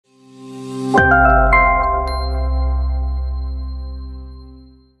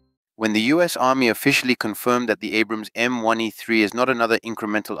When the U.S. Army officially confirmed that the Abrams M1E3 is not another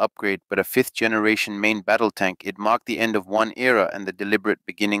incremental upgrade but a fifth-generation main battle tank, it marked the end of one era and the deliberate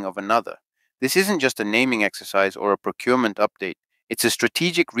beginning of another. This isn't just a naming exercise or a procurement update, it's a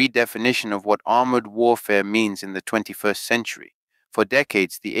strategic redefinition of what armored warfare means in the 21st century. For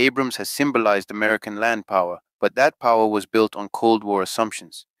decades, the Abrams has symbolized American land power, but that power was built on Cold War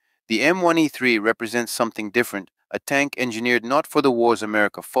assumptions. The M1E3 represents something different, a tank engineered not for the wars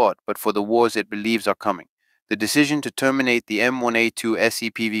America fought, but for the wars it believes are coming. The decision to terminate the M1A2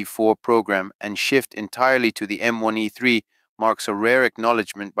 SEPv4 program and shift entirely to the M1E3 marks a rare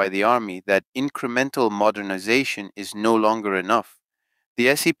acknowledgement by the Army that incremental modernization is no longer enough. The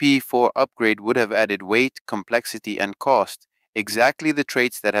SEPv4 upgrade would have added weight, complexity, and cost, exactly the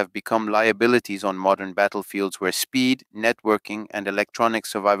traits that have become liabilities on modern battlefields where speed, networking, and electronic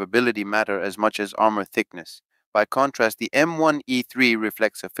survivability matter as much as armor thickness. By contrast, the M1E3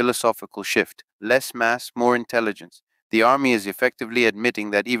 reflects a philosophical shift: less mass, more intelligence. The Army is effectively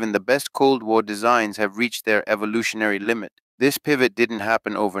admitting that even the best Cold War designs have reached their evolutionary limit. This pivot didn't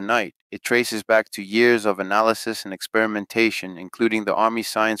happen overnight. It traces back to years of analysis and experimentation, including the Army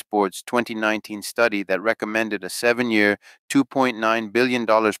Science Board's 2019 study that recommended a 7-year, $2.9 billion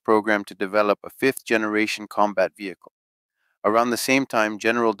program to develop a fifth-generation combat vehicle. Around the same time,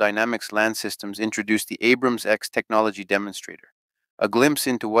 General Dynamics Land Systems introduced the AbramsX technology demonstrator, a glimpse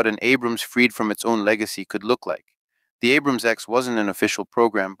into what an Abrams freed from its own legacy could look like. The AbramsX wasn't an official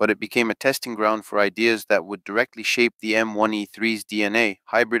program, but it became a testing ground for ideas that would directly shape the M1E3's DNA: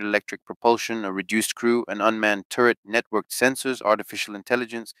 hybrid electric propulsion, a reduced crew, an unmanned turret, networked sensors, artificial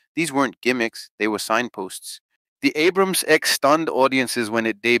intelligence. These weren't gimmicks, they were signposts. The Abrams X stunned audiences when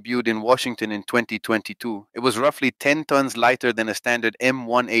it debuted in Washington in 2022. It was roughly 10 tons lighter than a standard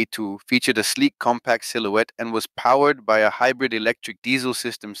M1A2, featured a sleek compact silhouette, and was powered by a hybrid electric diesel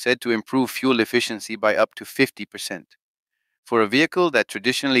system said to improve fuel efficiency by up to 50%. For a vehicle that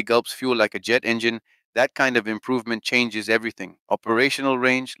traditionally gulps fuel like a jet engine, that kind of improvement changes everything: operational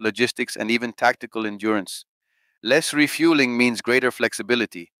range, logistics, and even tactical endurance. Less refueling means greater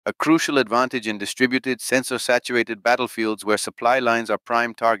flexibility, a crucial advantage in distributed, sensor-saturated battlefields where supply lines are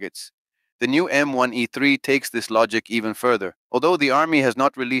prime targets. The new M1E3 takes this logic even further. Although the Army has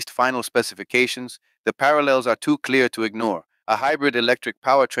not released final specifications, the parallels are too clear to ignore. A hybrid electric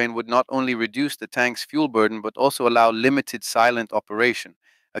powertrain would not only reduce the tank's fuel burden but also allow limited silent operation,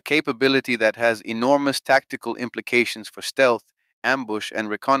 a capability that has enormous tactical implications for stealth, ambush, and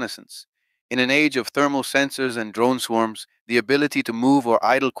reconnaissance. In an age of thermal sensors and drone swarms, the ability to move or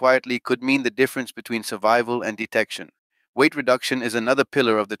idle quietly could mean the difference between survival and detection. Weight reduction is another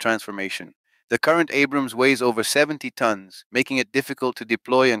pillar of the transformation. The current Abrams weighs over 70 tons, making it difficult to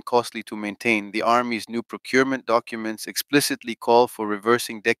deploy and costly to maintain. The Army's new procurement documents explicitly call for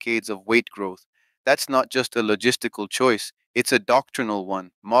reversing decades of weight growth. That's not just a logistical choice, it's a doctrinal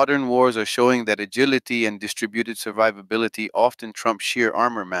one. Modern wars are showing that agility and distributed survivability often trump sheer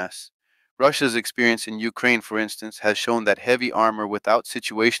armor mass. Russia's experience in Ukraine, for instance, has shown that heavy armor without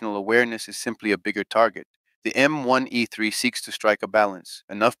situational awareness is simply a bigger target. The M1E3 seeks to strike a balance: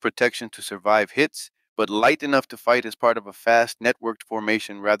 enough protection to survive hits, but light enough to fight as part of a fast, networked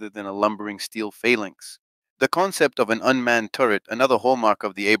formation rather than a lumbering steel phalanx. The concept of an unmanned turret, another hallmark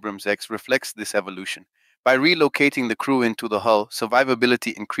of the Abrams X, reflects this evolution. By relocating the crew into the hull,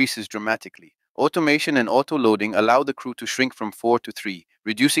 survivability increases dramatically. Automation and auto-loading allow the crew to shrink from 4 to 3,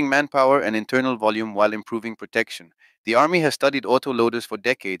 reducing manpower and internal volume while improving protection. The Army has studied autoloaders for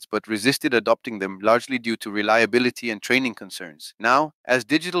decades but resisted adopting them, largely due to reliability and training concerns. Now, as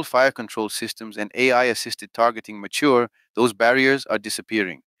digital fire control systems and AI-assisted targeting mature, those barriers are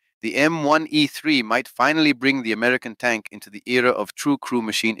disappearing. The M1E3 might finally bring the American tank into the era of true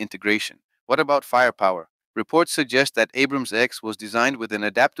crew-machine integration. What about firepower? Reports suggest that Abrams X was designed with an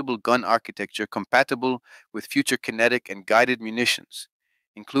adaptable gun architecture compatible with future kinetic and guided munitions,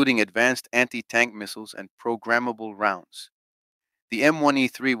 including advanced anti-tank missiles and programmable rounds. The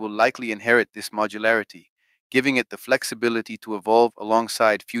M1E3 will likely inherit this modularity, giving it the flexibility to evolve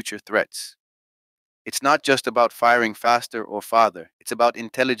alongside future threats. It's not just about firing faster or farther, it's about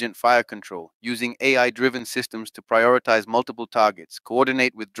intelligent fire control, using AI-driven systems to prioritize multiple targets,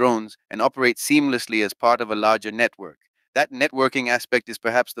 coordinate with drones, and operate seamlessly as part of a larger network. That networking aspect is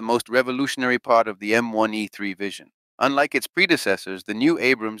perhaps the most revolutionary part of the M1E3 vision. Unlike its predecessors, the new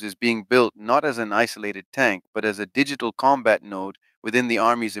Abrams is being built not as an isolated tank, but as a digital combat node within the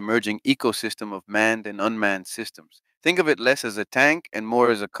Army's emerging ecosystem of manned and unmanned systems. Think of it less as a tank and more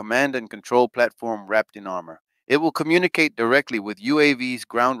as a command and control platform wrapped in armor. It will communicate directly with UAVs,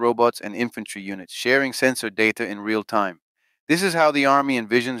 ground robots, and infantry units, sharing sensor data in real time. This is how the Army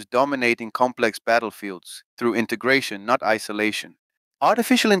envisions dominating complex battlefields, through integration, not isolation.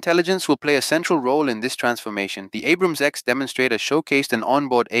 Artificial intelligence will play a central role in this transformation. The AbramsX demonstrator showcased an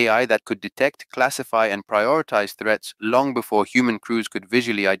onboard AI that could detect, classify, and prioritize threats long before human crews could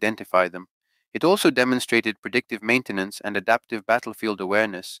visually identify them. It also demonstrated predictive maintenance and adaptive battlefield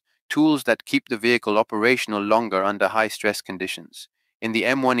awareness, tools that keep the vehicle operational longer under high-stress conditions. In the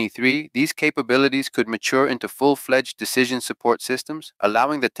M1E3, these capabilities could mature into full-fledged decision support systems,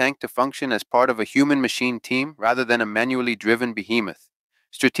 allowing the tank to function as part of a human-machine team rather than a manually driven behemoth.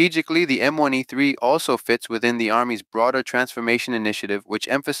 Strategically, the M1E3 also fits within the Army's broader transformation initiative, which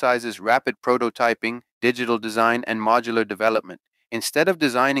emphasizes rapid prototyping, digital design, and modular development. Instead of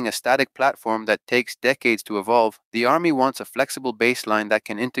designing a static platform that takes decades to evolve, the Army wants a flexible baseline that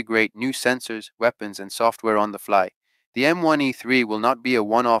can integrate new sensors, weapons, and software on the fly. The M1E3 will not be a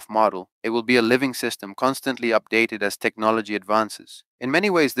one-off model, it will be a living system constantly updated as technology advances. In many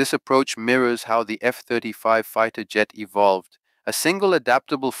ways, this approach mirrors how the F-35 fighter jet evolved, a single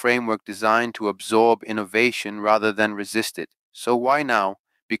adaptable framework designed to absorb innovation rather than resist it. So why now?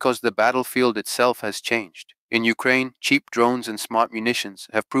 Because the battlefield itself has changed. In Ukraine, cheap drones and smart munitions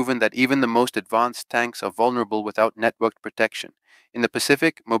have proven that even the most advanced tanks are vulnerable without networked protection. In the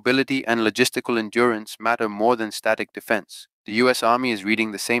Pacific, mobility and logistical endurance matter more than static defense. The US Army is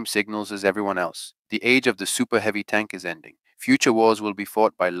reading the same signals as everyone else. The age of the super heavy tank is ending. Future wars will be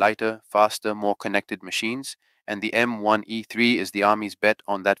fought by lighter, faster, more connected machines, and the M1E3 is the Army's bet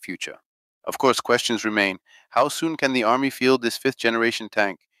on that future. Of course, questions remain. How soon can the Army field this fifth-generation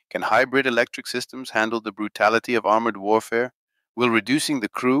tank? Can hybrid electric systems handle the brutality of armored warfare? Will reducing the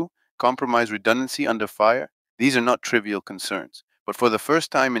crew compromise redundancy under fire? These are not trivial concerns. But for the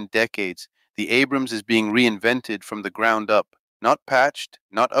first time in decades, the Abrams is being reinvented from the ground up. Not patched,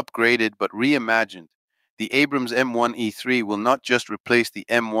 not upgraded, but reimagined. The Abrams M1E3 will not just replace the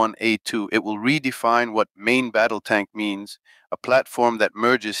M1A2, it will redefine what main battle tank means, a platform that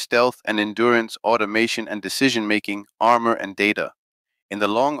merges stealth and endurance, automation and decision-making, armor and data. In the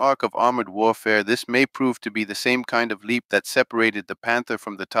long arc of armored warfare, this may prove to be the same kind of leap that separated the Panther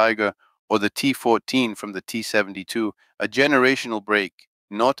from the Tiger or the T-14 from the T-72, a generational break,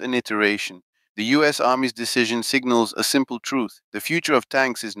 not an iteration. The U.S. Army's decision signals a simple truth. The future of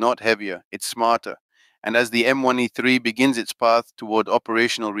tanks is not heavier, it's smarter. And as the M1E3 begins its path toward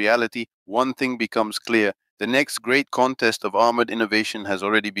operational reality, one thing becomes clear. The next great contest of armored innovation has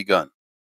already begun.